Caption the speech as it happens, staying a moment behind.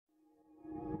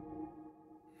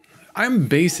I'm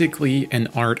basically an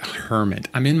art hermit.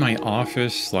 I'm in my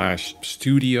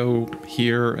office/studio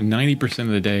here 90% of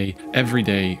the day, every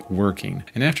day working.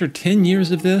 And after 10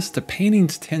 years of this, the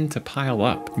paintings tend to pile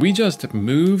up. We just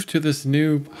moved to this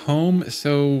new home,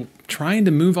 so trying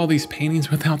to move all these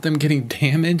paintings without them getting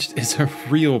damaged is a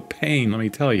real pain, let me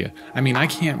tell you. I mean, I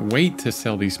can't wait to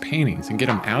sell these paintings and get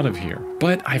them out of here.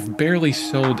 But I've barely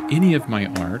sold any of my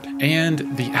art,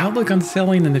 and the outlook on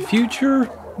selling in the future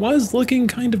was looking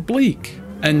kind of bleak.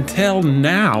 Until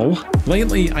now.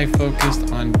 Lately, I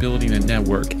focused on building a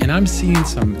network, and I'm seeing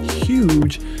some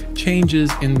huge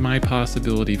changes in my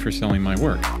possibility for selling my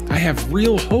work. I have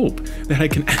real hope that I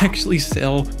can actually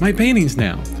sell my paintings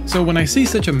now. So when I see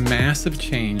such a massive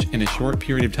change in a short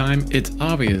period of time, it's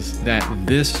obvious that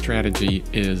this strategy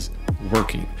is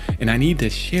working, and I need to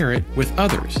share it with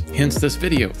others. Hence this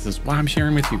video. This is why I'm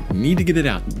sharing with you. I need to get it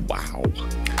out. Wow.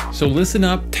 So listen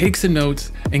up, take some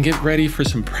notes, and get ready for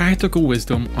some practical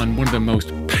wisdom on one of the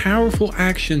most powerful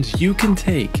actions you can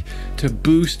take to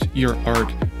boost your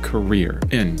art career,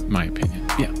 in my opinion.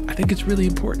 Yeah, I think it's really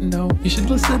important though. You should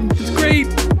listen. It's great.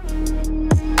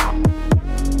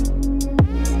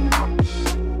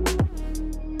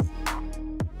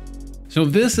 So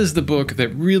this is the book that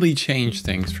really changed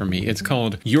things for me. It's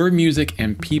called Your Music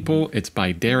and People. It's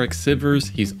by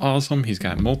Sivers. He's awesome. He's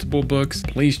got multiple books.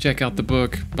 Please check out the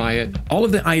book, buy it. All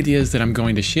of the ideas that I'm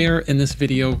going to share in this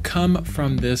video come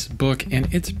from this book, and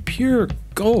it's pure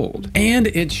gold. And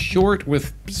it's short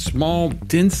with small,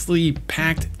 densely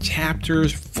packed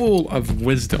chapters full of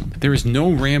wisdom. There is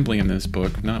no rambling in this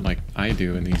book, not like I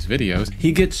do in these videos.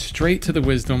 He gets straight to the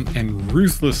wisdom and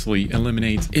ruthlessly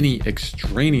eliminates any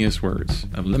extraneous words.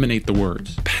 Eliminate the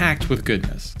words. Packed with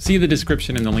goodness. See the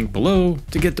description in the link below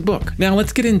to get the book. Now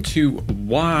let's get into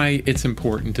why it's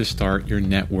important to start your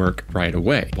network right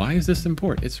away. Why is this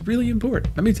important? It's really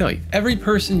important. Let me tell you. Every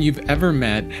person you've ever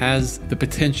met has the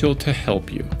potential to help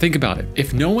you. Think about it.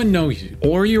 If no one knows you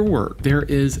or your work, there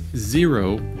is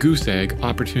zero goose egg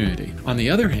opportunity. On the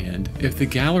other hand, if the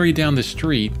gallery down the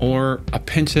street or a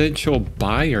potential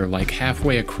buyer like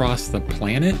halfway across the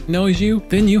planet knows you,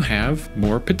 then you have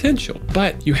more potential.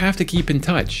 But you have to keep in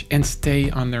touch and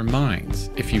stay on their minds.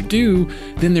 If you do,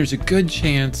 then there's a good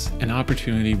chance an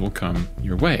opportunity will come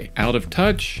your way. Out of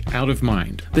touch, out of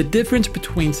mind. The difference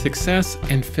between success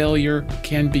and failure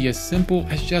can be as simple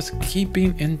as just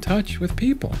keeping in touch with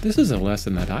people. This is a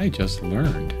lesson that I just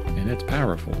learned, and it's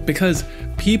powerful because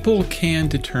people can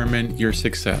determine your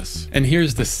success. And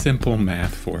here's the simple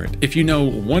math for it. If you know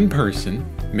one person,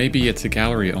 maybe it's a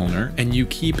gallery owner, and you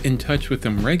keep in touch with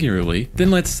them regularly,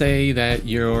 then let's say that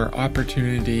your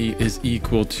opportunity is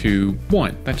equal to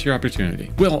 1. That's your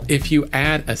opportunity. Well, if you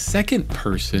add a second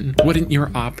person, wouldn't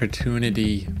your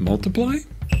opportunity multiply?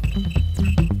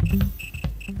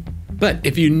 But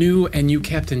if you knew and you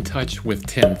kept in touch with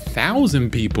 10,000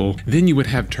 people, then you would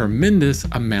have tremendous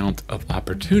amount of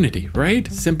opportunity,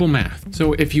 right? Simple math.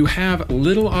 So if you have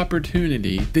little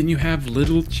opportunity, then you have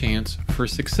little chance for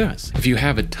success. If you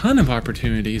have a ton of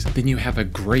opportunities, then you have a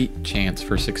great chance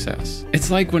for success. It's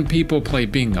like when people play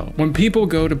bingo. When people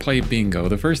go to play bingo,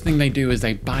 the first thing they do is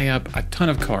they buy up a ton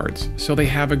of cards, so they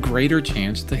have a greater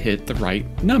chance to hit the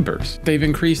right numbers. They've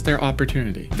increased their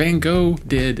opportunity. Van Gogh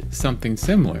did something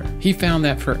similar. He found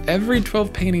that for every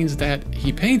 12 paintings that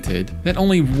he painted, that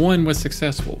only 1 was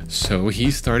successful. So he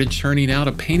started churning out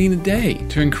a painting a day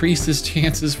to increase his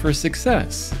chances for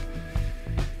success.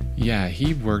 Yeah,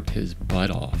 he worked his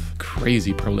butt off.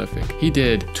 Crazy prolific. He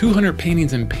did 200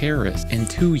 paintings in Paris in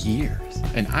 2 years.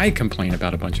 And I complain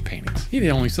about a bunch of paintings. He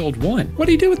only sold 1. What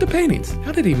did he do with the paintings?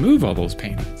 How did he move all those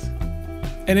paintings?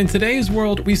 And in today's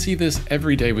world, we see this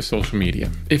every day with social media.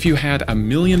 If you had 1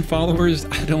 million followers,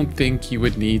 I don't think you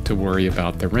would need to worry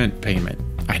about the rent payment.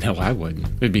 I know I wouldn't.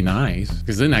 It'd be nice,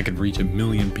 because then I could reach 1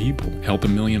 million people, help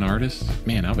 1 million artists.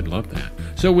 Man, I would love that.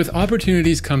 So with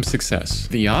opportunities comes success.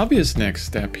 The obvious next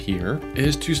step here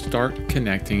is to start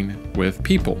connecting with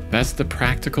people. That's the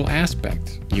practical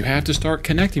aspect. You have to start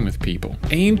connecting with people.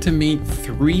 Aim to meet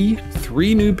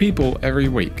three new people every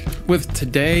week. With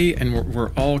today, and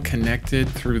we're all connected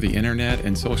through the internet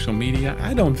and social media,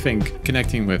 I don't think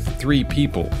connecting with 3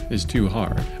 people is too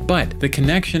hard. But the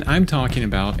connection I'm talking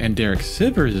about, and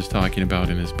Sivers is talking about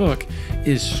in his book,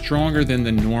 is stronger than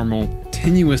the normal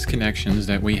continuous connections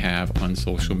that we have on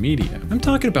social media. I'm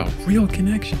talking about real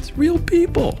connections, real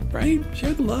people, right?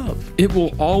 Share the love. It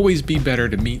will always be better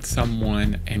to meet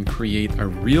someone and create a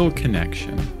real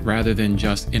connection rather than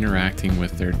just interacting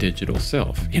with their digital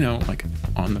self. You know, like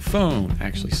on the phone,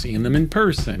 actually seeing them in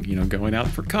person, you know, going out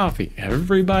for coffee.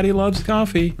 Everybody loves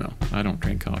coffee. Well, I don't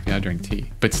drink coffee, I drink tea.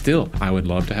 But still, I would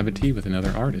love to have a tea with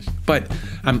another artist. But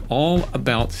I'm all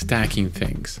about stacking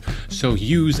things. So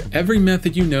use every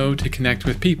method you know to connect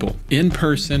with people. In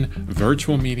person,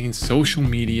 virtual meetings, social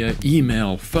media,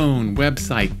 email, phone,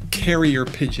 website, carrier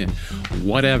pigeon,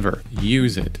 whatever,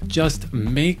 use it. Just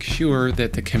make sure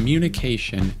that the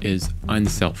communication is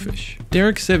unselfish.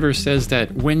 Derek Sivers says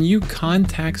that when you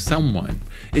contact someone,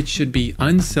 it should be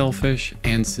unselfish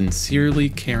and sincerely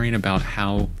caring about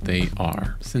how they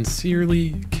are.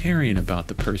 Sincerely caring about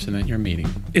the person that you're meeting.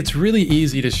 It's really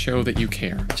easy to show that you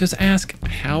care. Just ask,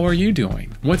 how are you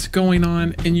doing? What's going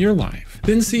on in your life?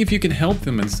 Then see if you can help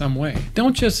them in some way.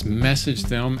 Don't just message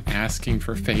them asking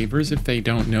for favors if they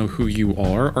don't know who you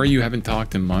are or you haven't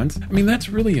talked in months. I mean, that's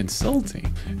really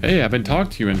insulting. Hey, I haven't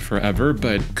talked to you in forever,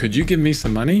 but could you give me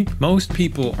some money? Most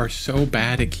people are so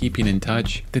bad at keeping in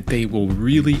touch that they will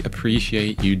really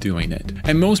appreciate you doing it.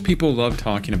 And most people love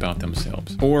talking about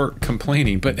themselves or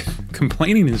complaining, but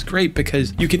complaining is great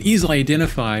because you can easily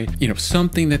identify,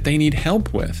 something that they need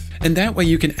help with. And that way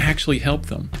you can actually help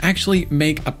them, actually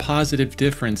make a positive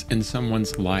difference in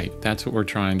someone's life. That's what we're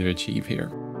trying to achieve here.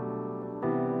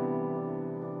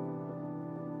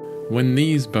 When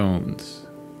these bones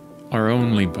are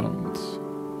only bones,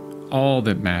 all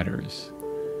that matters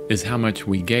is how much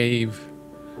we gave,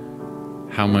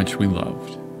 how much we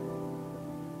loved.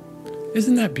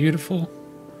 Isn't that beautiful?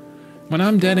 When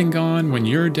I'm dead and gone, when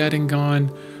you're dead and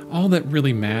gone, all that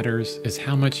really matters is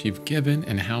how much you've given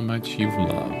and how much you've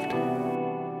loved.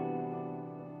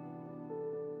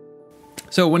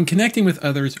 So when connecting with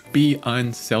others, be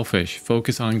unselfish.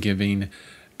 Focus on giving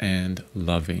and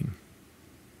loving.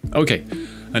 Okay,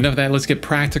 enough of that. Let's get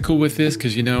practical with this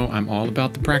because I'm all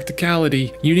about the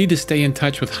practicality. You need to stay in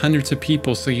touch with hundreds of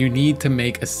people, so you need to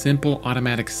make a simple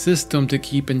automatic system to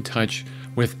keep in touch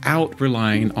without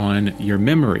relying on your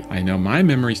memory. I know my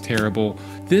memory's terrible.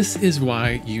 This is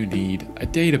why you need a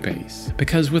database.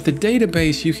 Because with a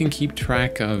database, you can keep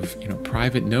track of,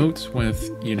 private notes with,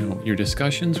 your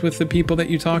discussions with the people that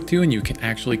you talk to and you can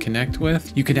actually connect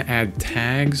with. You can add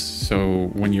tags, so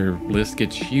when your list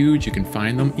gets huge, you can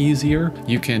find them easier.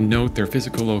 You can note their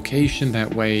physical location.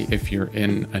 That way, if you're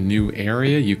in a new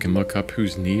area, you can look up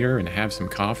who's near and have some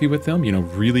coffee with them,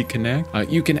 really connect.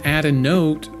 You can add a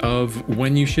note of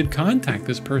when you should contact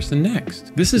this person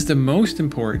next. This is the most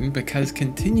important because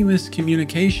continuous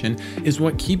communication is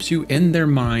what keeps you in their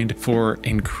mind for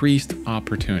increased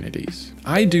opportunities.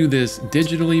 I do this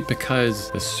digitally because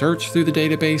the search through the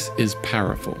database is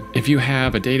powerful. If you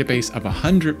have a database of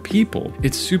 100 people,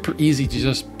 it's super easy to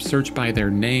just search by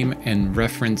their name and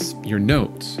reference your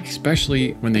notes,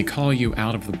 especially when they call you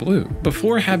out of the blue.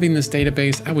 Before having this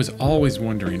database, I was always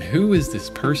wondering, who is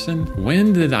this person?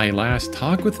 When did I last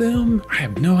talk with them? I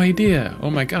have no idea.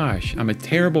 Oh my gosh, I'm a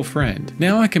terrible friend.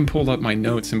 Now I can pull up my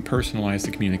notes and personalize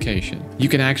the communication. You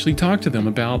can actually talk to them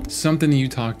about something that you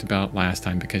talked about last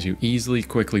time because you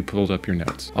quickly pulled up your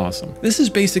notes. Awesome. This is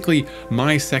basically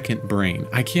my second brain.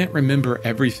 I can't remember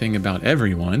everything about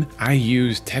everyone. I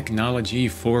use technology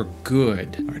for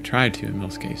good, or try to in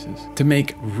most cases, to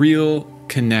make real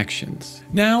connections.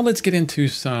 Now let's get into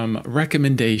some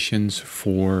recommendations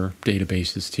for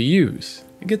databases to use.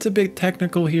 It gets a bit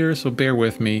technical here, so bear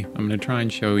with me. I'm going to try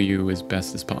and show you as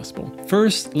best as possible.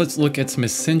 First, let's look at some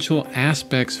essential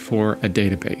aspects for a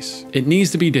database. It needs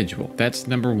to be digital. That's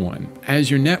number one. As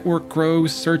your network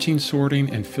grows, searching,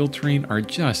 sorting, and filtering are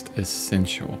just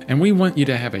essential. And we want you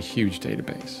to have a huge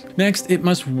database. Next, it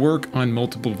must work on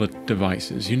multiple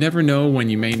devices. You never know when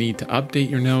you may need to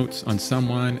update your notes on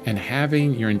someone, and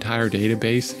having your entire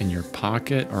database in your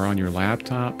pocket or on your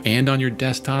laptop and on your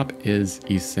desktop is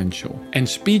essential.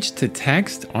 And speech to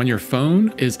text on your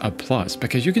phone is a plus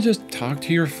because you can just talk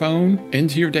to your phone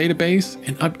into your database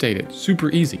and update it. Super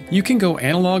easy. You can go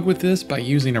analog with this by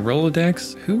using a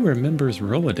Rolodex. Who remembers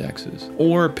Rolodexes?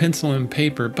 Or pencil and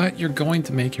paper, but you're going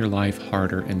to make your life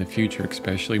harder in the future,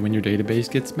 especially when your database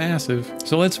gets massive.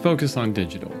 So let's focus on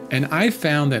digital. And I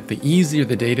found that the easier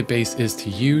the database is to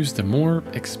use, the more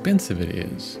expensive it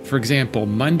is. For example,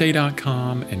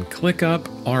 Monday.com and Clickup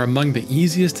are among the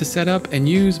easiest to set up and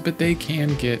use, but they can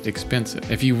can get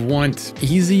expensive. If you want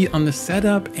easy on the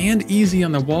setup and easy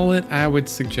on the wallet, I would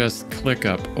suggest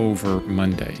Clickup over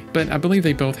Monday. But I believe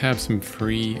they both have some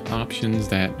free options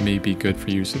that may be good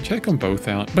for you, so check them both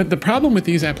out. But the problem with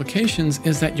these applications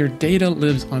is that your data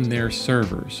lives on their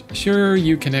servers. Sure,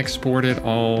 you can export it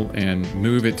all and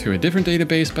move it to a different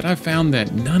database, but I've found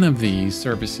that none of these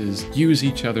services use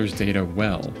each other's data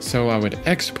well. So I would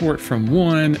export from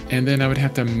one, and then I would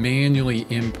have to manually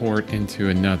import into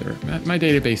another. My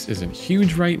database isn't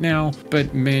huge right now,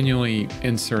 but manually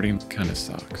inserting kind of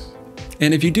sucks.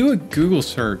 And if you do a Google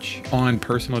search on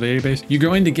personal database, you're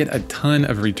going to get a ton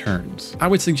of returns. I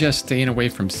would suggest staying away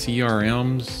from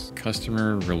CRMs,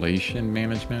 customer relation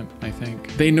management, I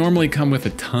think. They normally come with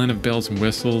a ton of bells and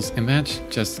whistles, and that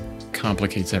just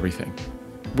complicates everything.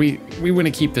 We want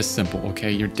to keep this simple, okay?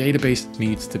 Your database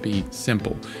needs to be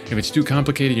simple. If it's too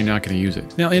complicated, you're not going to use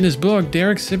it. Now, in his book,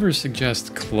 Derek Sivers suggests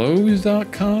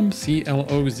Cloze.com,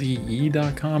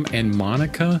 C-L-O-Z-E.com, and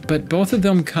Monica, but both of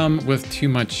them come with too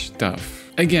much stuff.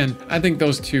 Again, I think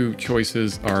those two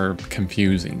choices are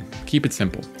confusing. Keep it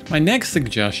simple. My next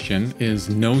suggestion is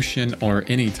Notion or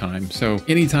AnyType. So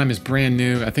AnyType is brand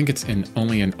new. I think it's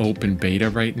only in open beta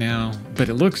right now, but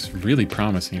it looks really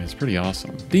promising. It's pretty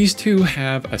awesome. These two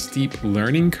have a steep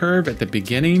learning curve at the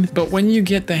beginning, but when you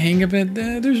get the hang of it,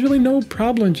 there's really no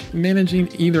problem managing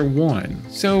either one.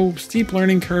 So steep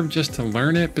learning curve just to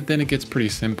learn it, but then it gets pretty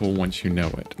simple once you know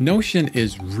it. Notion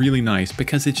is really nice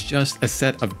because it's just a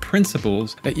set of principles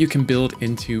that you can build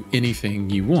into anything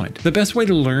you want. The best way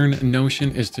to learn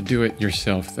Notion is to do it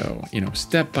yourself though,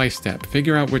 step by step.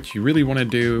 Figure out what you really want to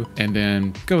do and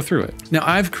then go through it. Now,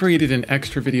 I've created an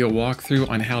extra video walkthrough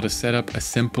on how to set up a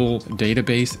simple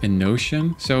database in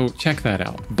Notion, so check that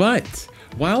out. But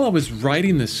while I was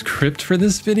writing the script for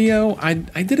this video, I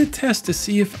did a test to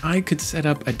see if I could set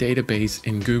up a database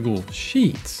in Google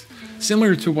Sheets,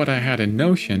 similar to what I had in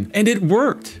Notion, and it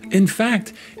worked. In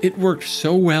fact, it worked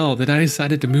so well that I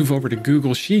decided to move over to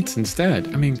Google Sheets instead.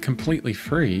 I mean, completely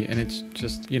free, and it's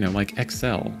just, like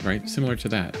Excel, right? Similar to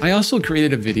that. I also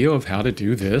created a video of how to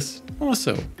do this.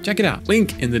 Also, check it out.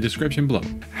 Link in the description below.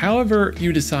 However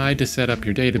you decide to set up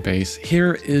your database,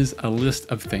 here is a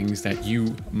list of things that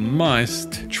you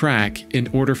must track in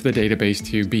order for the database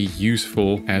to be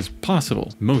useful as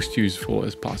possible, most useful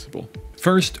as possible.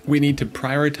 First, we need to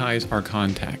prioritize our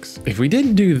contacts. If we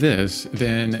didn't do this,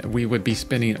 then we would be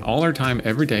spending all our time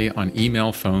every day on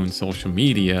email, phone, social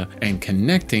media, and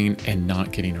connecting and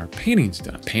not getting our paintings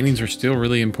done. Paintings are still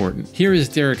really important. Here is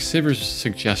Derek Sivers'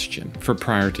 suggestion for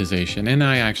prioritization, and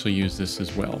I actually use this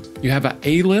as well. You have an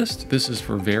A list. This is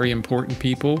for very important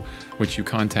people, which you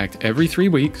contact every 3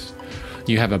 weeks.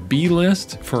 You have a B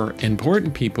list for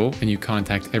important people, and you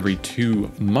contact every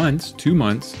 2 months,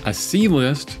 a C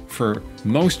list for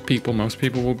most people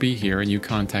will be here, and you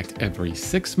contact every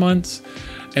 6 months.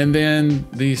 And then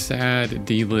the sad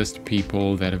D-list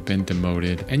people that have been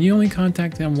demoted, and you only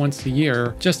contact them once a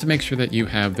year just to make sure that you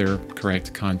have their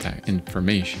correct contact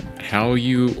information. How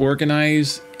you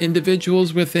organize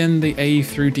individuals within the A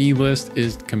through D list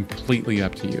is completely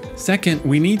up to you. Second,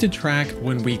 we need to track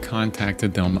when we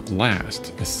contacted them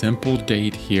last. A simple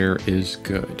date here is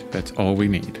good. That's all we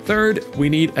need. Third, we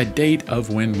need a date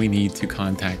of when we need to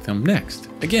contact them next.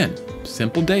 Again,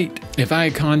 simple date. If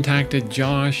I contacted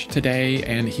Josh today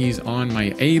and he's on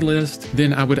my A list,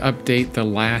 then I would update the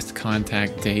last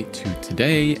contact date to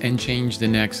today and change the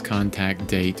next contact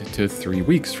date to 3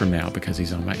 weeks from now because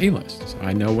he's on my A list. So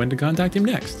I know when to contact him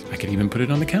next. I could even put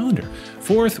it on the calendar.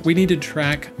 Fourth, we need to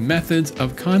track methods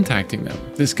of contacting them.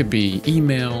 This could be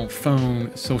email,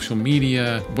 phone, social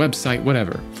media, website,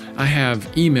 whatever. I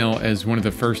have email as one of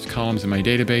the first columns in my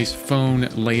database, phone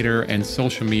later, and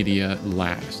social media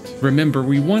last. Remember,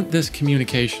 we want this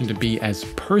communication to be as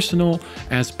personal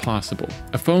as possible.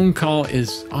 A phone call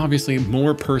is obviously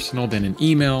more personal than an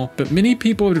email, but many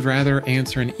people would rather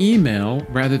answer an email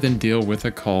rather than deal with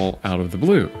a call out of the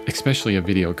blue, especially a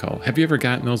video call. Have you ever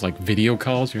gotten those video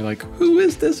calls? You're like, who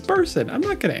is this person? I'm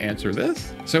not going to answer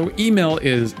this. So email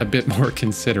is a bit more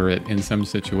considerate in some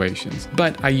situations,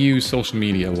 but I use social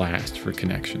media last for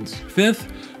connections.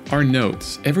 Fifth, our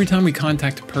notes. Every time we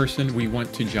contact a person, we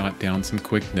want to jot down some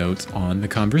quick notes on the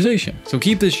conversation. So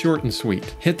keep this short and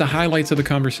sweet. Hit the highlights of the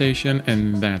conversation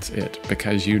and that's it,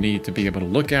 because you need to be able to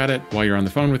look at it while you're on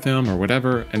the phone with them or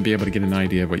whatever and be able to get an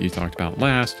idea of what you talked about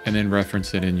last and then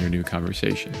reference it in your new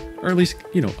conversation, or at least,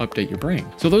 update your brain.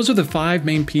 So those are the 5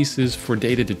 main pieces for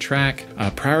data to track.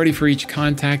 Priority for each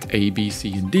contact, A, B,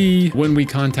 C, and D. When we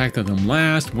contacted them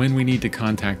last, when we need to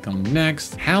contact them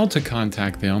next, how to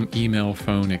contact them, email,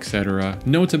 phone, etc.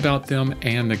 Notes about them,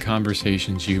 and the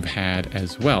conversations you've had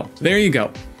as well. There you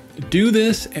go. Do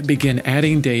this and begin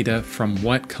adding data from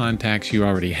what contacts you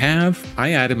already have.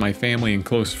 I added my family and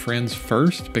close friends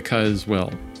first because,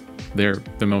 well, they're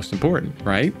the most important,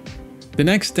 right? The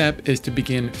next step is to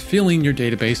begin filling your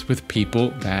database with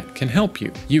people that can help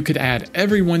you. You could add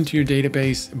everyone to your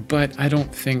database, but I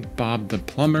don't think Bob the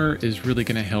plumber is really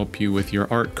going to help you with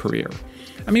your art career.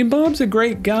 I mean, Bob's a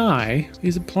great guy.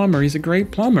 He's a plumber. He's a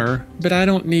great plumber, but I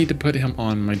don't need to put him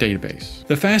on my database.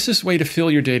 The fastest way to fill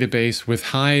your database with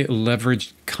high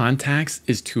leveraged contacts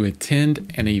is to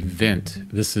attend an event.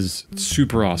 This is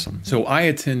super awesome. So I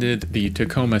attended the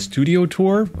Tacoma studio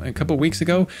tour a couple weeks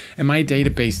ago, and my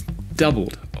database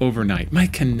doubled overnight. My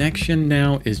connection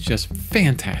now is just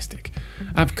fantastic.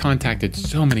 I've contacted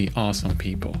so many awesome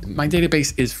people. My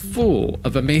database is full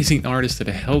of amazing artists that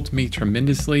have helped me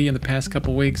tremendously in the past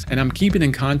couple weeks, and I'm keeping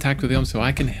in contact with them so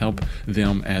I can help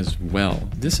them as well.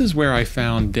 This is where I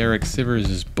found Derek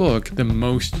Sivers' book the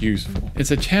most useful.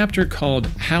 It's a chapter called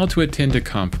How to Attend a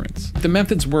Conference. The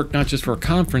methods work not just for a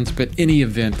conference, but any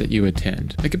event that you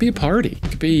attend. It could be a party, it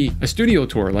could be a studio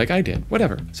tour like I did,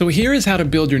 whatever. So here is how to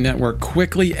build your network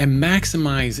quickly and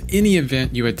maximize any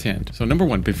event you attend. So number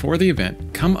one, before the event,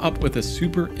 come up with a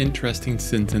super interesting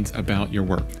sentence about your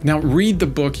work. Now read the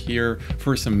book here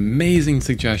for some amazing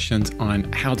suggestions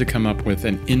on how to come up with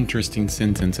an interesting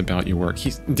sentence about your work.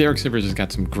 Derek Sivers has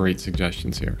got some great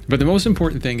suggestions here. But the most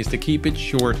important thing is to keep it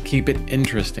short, keep it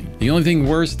interesting. The only thing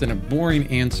worse than a boring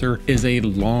answer is a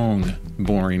long,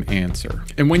 boring answer.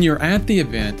 And when you're at the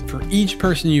event, for each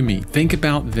person you meet, think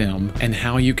about them and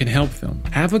how you can help them.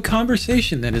 Have a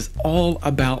conversation that is all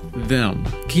about them.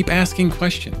 Keep asking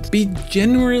questions. Be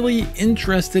genuinely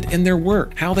interested in their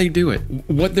work, how they do it,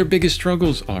 what their biggest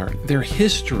struggles are, their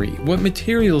history, what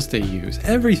materials they use,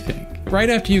 everything. Right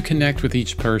after you connect with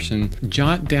each person,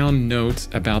 jot down notes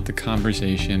about the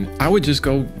conversation. I would just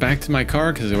go back to my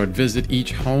car because I would visit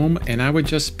each home, and I would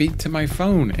just speak to my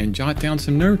phone and jot down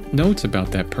some notes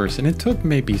about that person. It took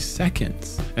maybe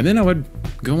seconds. And then I would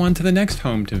go on to the next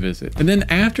home to visit. And then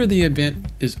after the event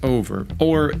is over,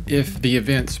 or if the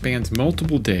event spans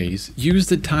multiple days, use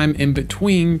the time in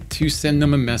between to send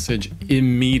them a message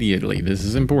immediately. This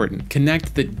is important.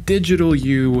 Connect the digital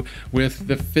you with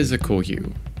the physical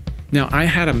you. Now, I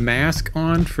had a mask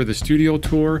on for the studio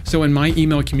tour, so in my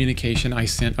email communication, I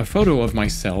sent a photo of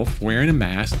myself wearing a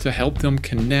mask to help them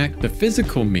connect the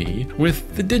physical me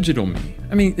with the digital me.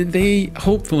 I mean, they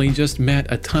hopefully just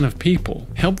met a ton of people.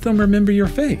 Help them remember your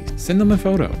face. Send them a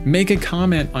photo. Make a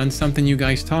comment on something you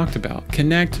guys talked about.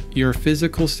 Connect your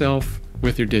physical self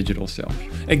with your digital self.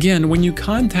 Again, when you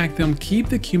contact them, keep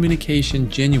the communication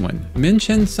genuine.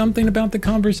 Mention something about the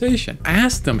conversation.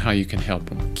 Ask them how you can help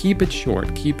them. Keep it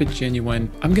short, keep it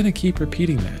genuine. I'm gonna keep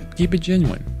repeating that. Keep it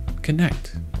genuine.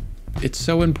 Connect. It's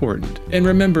so important. And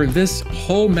remember, this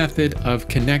whole method of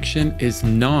connection is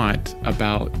not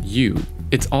about you.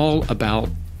 It's all about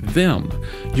them.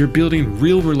 You're building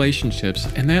real relationships,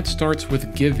 and that starts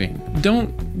with giving.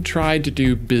 Don't try to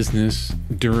do business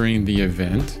during the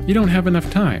event. You don't have enough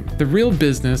time. The real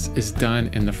business is done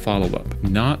in the follow-up,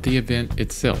 not the event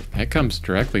itself. That comes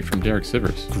directly from Derek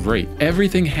Sivers. Great.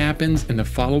 Everything happens in the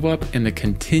follow-up and the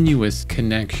continuous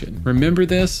connection. Remember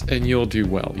this and you'll do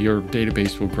well. Your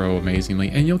database will grow amazingly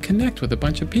and you'll connect with a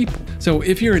bunch of people. So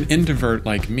if you're an introvert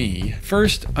like me,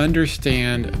 first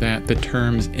understand that the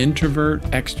terms introvert,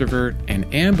 extrovert, and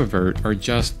ambivert are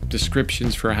just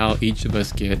descriptions for how each of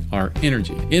us get our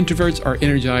energy. Introverts are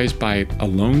energized by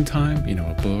alone time,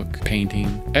 a book, painting.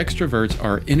 Extroverts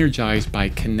are energized by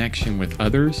connection with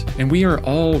others. And we are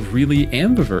all really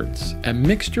ambiverts, a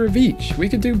mixture of each. We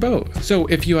could do both. So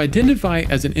if you identify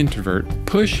as an introvert,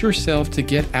 push yourself to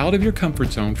get out of your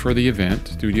comfort zone for the event,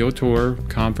 studio tour,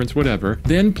 conference, whatever,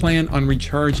 then plan on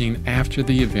recharging after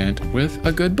the event with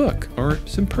a good book or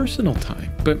some personal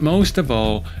time. But most of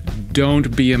all,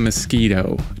 don't be a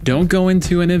mosquito. Don't go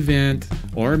into an event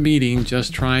or a meeting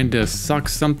just trying to suck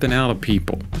something out of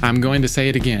people. I'm going to say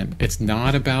it again. It's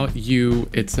not about you,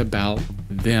 it's about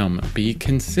them. Be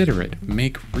considerate.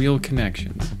 Make real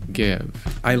connections. Give.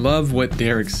 I love what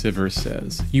Derek Sivers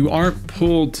says. You aren't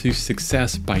pulled to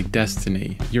success by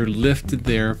destiny. You're lifted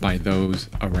there by those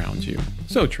around you.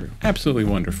 So true. Absolutely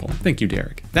wonderful. Thank you,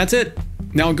 Derek. That's it.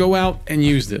 Now go out and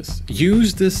use this.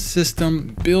 Use this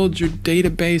system, build your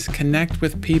database, connect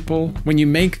with people. When you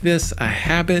make this a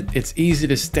habit, it's easy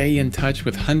to stay in touch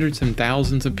with hundreds and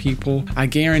thousands of people. I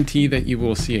guarantee that you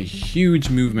will see a huge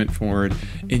movement forward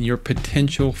in your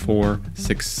potential for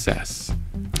success.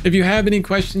 If you have any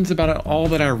questions about all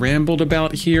that I rambled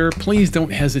about here, please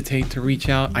don't hesitate to reach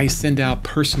out. I send out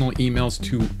personal emails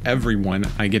to everyone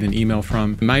I get an email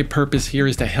from. My purpose here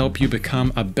is to help you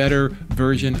become a better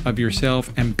version of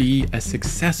yourself and be a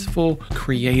successful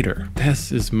creator.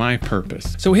 This is my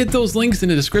purpose. So hit those links in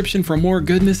the description for more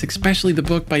goodness, especially the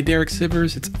book by Derek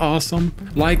Sivers. It's awesome.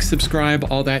 Like, subscribe,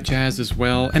 all that jazz as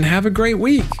well, and have a great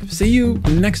week. See you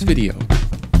next video.